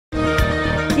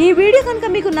ఈ వీడియో కనుక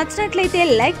మీకు నచ్చినట్లయితే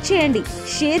లైక్ చేయండి,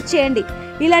 షేర్ చేయండి.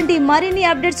 ఇలాంటి మరిన్ని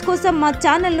అప్డేట్స్ కోసం మా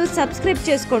ఛానల్ను సబ్స్క్రైబ్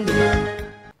చేసుకోండి.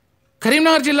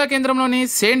 కరీంనగర్ జిల్లా కేంద్రంలోని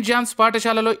సెయింట్ జాన్స్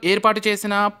పాఠశాలలో ఏర్పాటు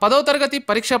చేసిన 10వ తరగతి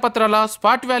పరీక్షా పత్రాల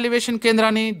స్పాట్ వాల్యుయేషన్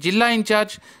కేంద్రాన్ని జిల్లా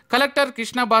ఇన్ఛార్జ్ కలెక్టర్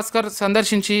కృష్ణ భాస్కర్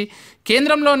సందర్శించి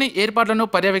కేంద్రంలోని ఏర్పాట్లను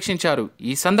పర్యవేక్షించారు.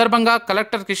 ఈ సందర్భంగా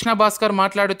కలెక్టర్ కృష్ణ భాస్కర్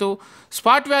మాట్లాడుతూ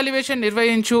స్పాట్ వాల్యుయేషన్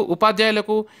నిర్వహించు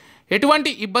ఉపాధ్యాయులకు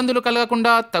ఎటువంటి ఇబ్బందులు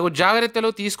కలగకుండా తగు జాగ్రత్తలు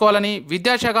తీసుకోవాలని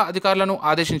విద్యాశాఖ అధికారులను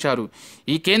ఆదేశించారు.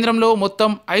 ఈ కేంద్రంలో మొత్తం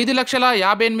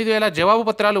 5,58,000 జవాబు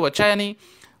పత్రాలు వచ్చాయని,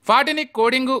 వాటిని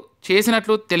కోడింగ్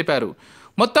చేసినట్లు తెలిపారు.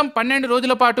 మొత్తం 12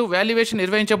 రోజుల పాటు వాల్యుయేషన్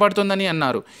నిర్వహించబడుతుందని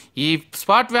అన్నారు. ఈ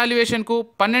స్పాట్ వాల్యుయేషన్కు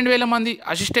 12,000 మంది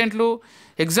అసిస్టెంట్లు,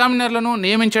 ఎగ్జామినర్లను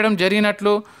నియమించడం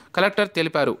జరిగినట్లు కలెక్టర్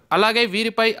తెలిపారు. అలాగే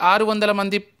వీరిపై 600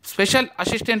 మంది స్పెషల్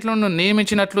అసిస్టెంట్లను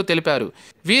నియమించినట్లు తెలిపారు.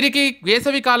 వీరికి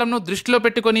వేసవి కాలంను దృష్టిలో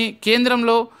పెట్టుకొని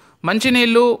కేంద్రంలో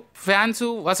మంచినీళ్లు, ఫ్యాన్స్,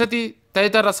 వసతి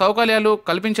తదితర సౌకర్యాలు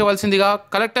కల్పించవలసిందిగా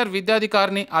కలెక్టర్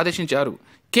విద్యాధికారిని ఆదేశించారు.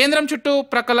 కేంద్రం చుట్టూ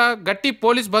ప్రక్కల గట్టి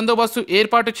పోలీస్ బందోబస్తు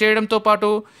ఏర్పాటు చేయడంతో పాటు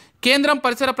కేంద్రం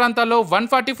పరిసర ప్రాంతాల్లో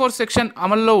 144 సెక్షన్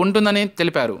అమల్లో ఉంటుందని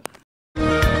తెలిపారు.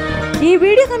 ఈ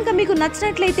వీడియో కనుక మీకు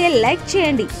నచ్చినట్లయితే లైక్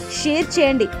చేయండి, షేర్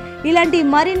చేయండి. ఇలాంటి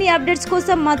మరిన్ని అప్డేట్స్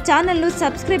కోసం మా ఛానల్ను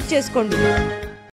సబ్స్క్రైబ్ చేసుకోండి.